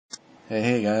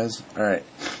Hey guys, alright,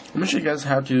 I'm going to show you guys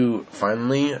how to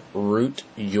finally root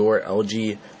your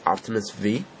LG Optimus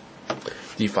V.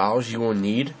 The files you will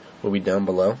need will be down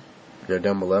below,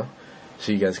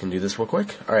 so you guys can do this real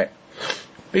quick. Alright,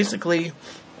 basically,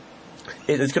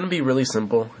 it's going to be really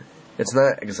simple. It's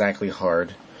not exactly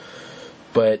hard,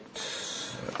 but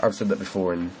I've said that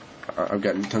before, and I've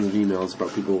gotten tons of emails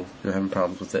about people having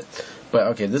problems with it. But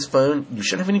okay, this phone, you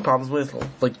shouldn't have any problems with,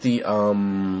 like the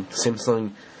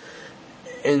Samsung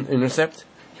Intercept,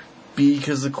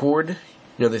 because the cord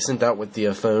they sent out with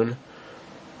the phone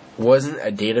wasn't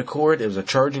a data cord, it was a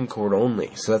charging cord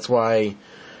only, so that's why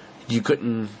you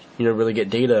couldn't really get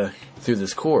data through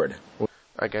this cord.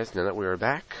 Alright guys, now that we are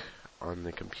back on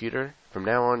the computer, from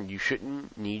now on you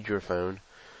shouldn't need your phone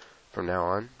from now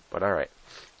on, but alright,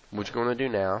 what you're going to do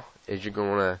now is you're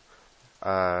going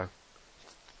to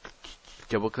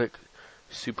double click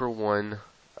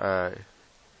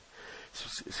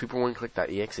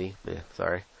super1click.exe,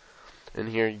 and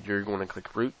here you're going to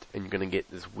click root, and you're going to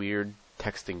get this weird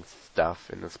texting stuff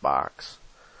in this box.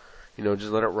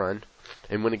 Just let it run,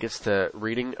 and when it gets to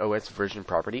reading OS version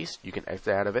properties, you can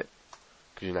exit out of it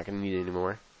because you're not going to need it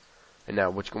anymore. And now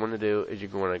what you're going to do is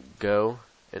you're going to go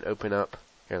and open up,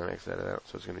 here, let me exit that out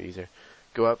so it's going to be easier.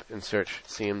 Go up and search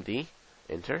cmd,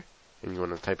 enter, and you're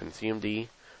going to type in cmd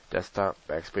desktop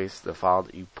backspace the file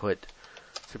that you put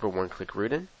super1click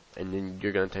root in, and then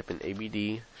you're going to type in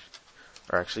abd,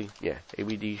 or actually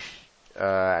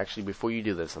before you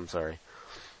do this, I'm sorry,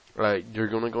 you're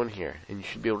going to go in here and you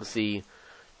should be able to see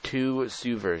two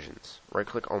SU versions. Right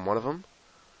click on one of them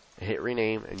and hit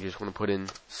rename, and you just want to put in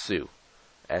SU,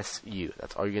 S-U,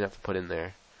 that's all you're going to have to put in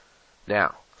there.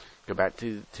 Now go back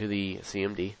to the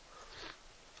CMD,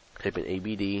 type in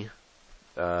abd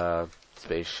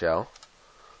space shell,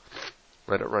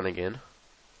 let it run again.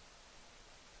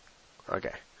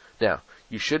 Okay, now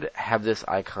you should have this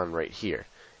icon right here.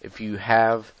 If you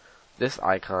have this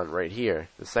icon right here,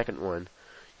 the second one,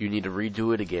 you need to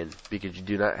redo it again because you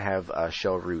do not have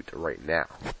shell root right now.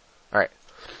 Alright,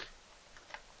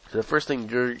 so the first thing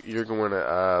you're going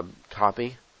to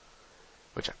copy,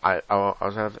 which I'll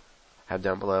also have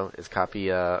down below, is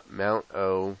copy mount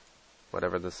O,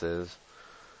 whatever this is,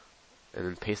 and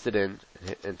then paste it in and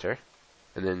hit enter,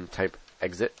 and then type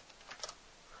exit.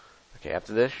 Okay,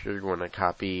 after this, you're going to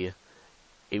copy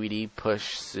abd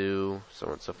push su, so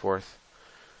on and so forth.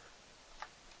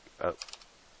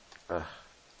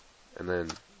 And then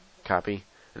copy,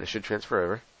 and it should transfer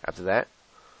over. After that,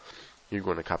 you're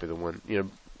going to copy the one, we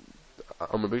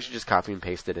should just copy and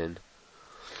paste it in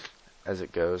as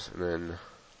it goes, and then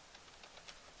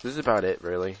this is about it,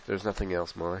 really. There's nothing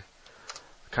else more.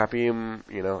 Copy them,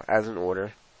 as an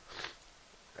order.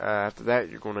 After that,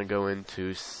 you're going to go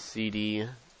into CD,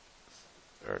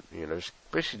 or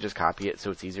basically just copy it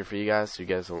so it's easier for you guys, so you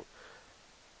guys don't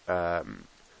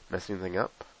mess anything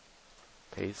up.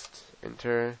 Paste,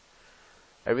 enter.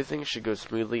 Everything should go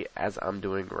smoothly as I'm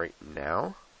doing right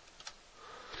now.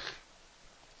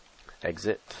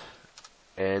 Exit,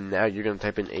 and now you're going to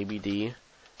type in abd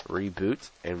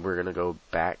reboot, and we're going to go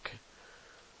back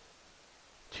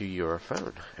to your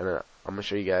phone, and I'm going to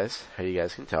show you guys how you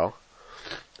guys can tell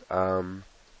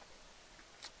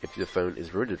if the phone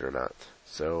is rooted or not.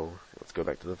 So let's go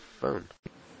back to the phone.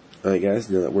 Alright guys,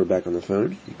 now that we're back on the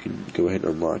phone, you can go ahead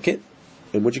and unlock it.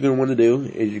 And what you're going to want to do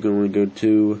is you're going to want to go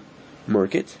to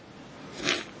Market,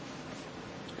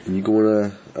 and you're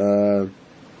going to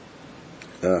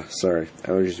sorry,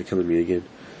 allergies are killing me again.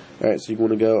 Alright, so you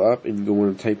want to go up and you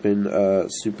want to type in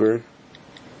super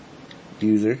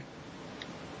user.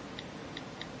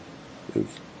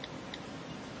 Oops.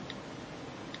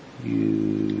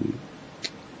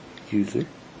 User.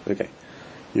 Okay.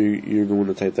 You're going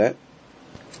to type that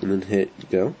and then hit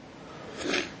go.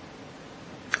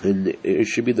 And it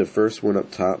should be the first one up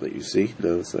top that you see.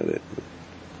 No, that's not it.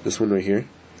 This one right here.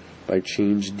 By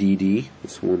change DD.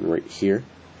 This one right here.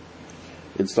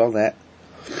 Install that.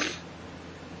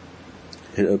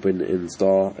 Hit open and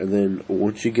install. And then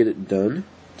once you get it done,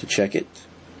 to check it.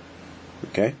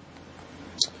 Okay.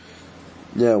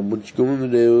 Now, what you're going to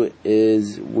do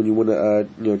is when you want to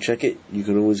check it, you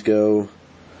can always go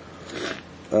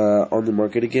on the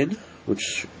market again,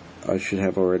 which I should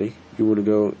have already. You want to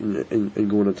go and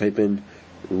go to type in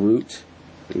root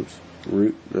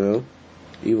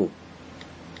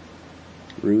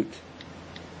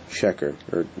checker,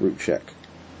 or root check.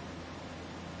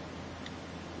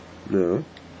 No.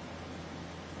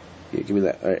 Yeah, give me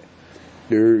that. Alright.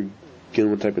 You're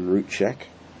going to type in root check.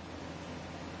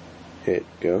 Hit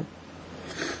go.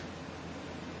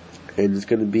 And it's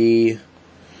going to be,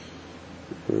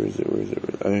 where is it?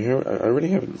 I already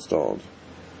have it installed.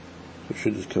 It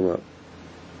should just come up.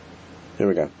 Here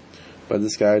we go. By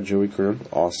this guy, Joey Kern,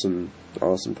 awesome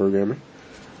programmer.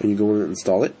 And you go in and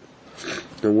install it.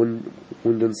 And when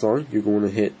done installing, you're going to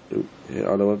hit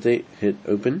auto update, hit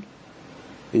open,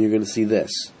 and you're going to see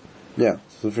this. Now,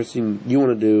 so the first thing you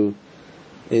want to do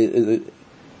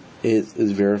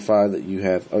is verify that you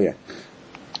have. Oh yeah,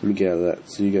 let me get out of that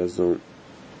so you guys don't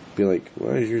be like,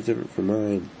 why is yours different from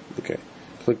mine? Okay,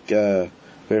 click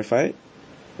verify it,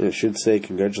 and it should say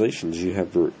congratulations, you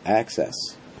have root access.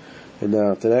 And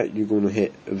now after that, you're going to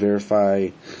hit verify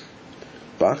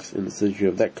box, and it says you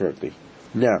have that correctly.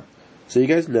 Now, so you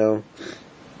guys know,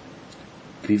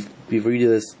 before you do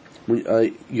this,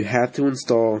 you have to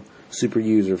install Super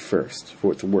User first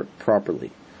for it to work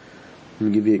properly. Let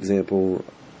me give you an example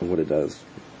of what it does.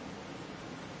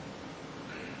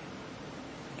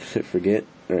 Just hit forget.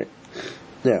 Alright.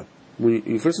 Now, when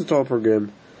you first install a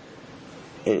program,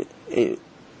 and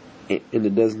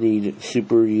it does need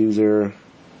Super User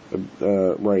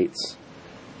rights.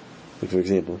 Like for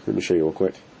example, let me show you real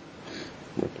quick.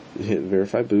 Hit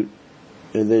verify boot,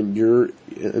 and then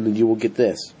you will get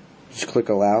this. Just click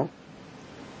allow,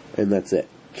 and that's it.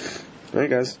 Alright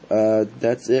guys,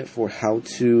 that's it for how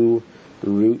to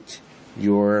root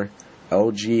your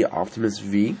LG Optimus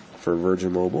V for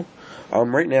Virgin Mobile.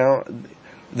 Right now,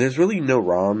 there's really no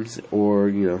ROMs or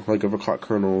like overclock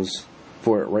kernels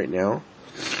for it right now,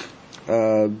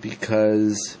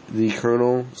 because the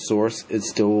kernel source is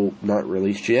still not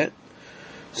released yet.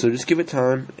 So just give it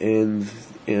time, and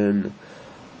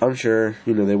I'm sure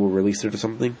they will release it or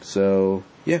something. So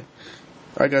yeah,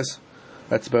 alright guys,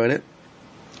 that's about it.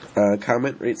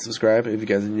 Comment, rate, subscribe. If you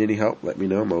guys need any help, let me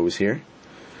know. I'm always here.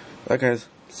 Alright guys,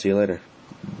 see you later.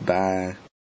 Bye.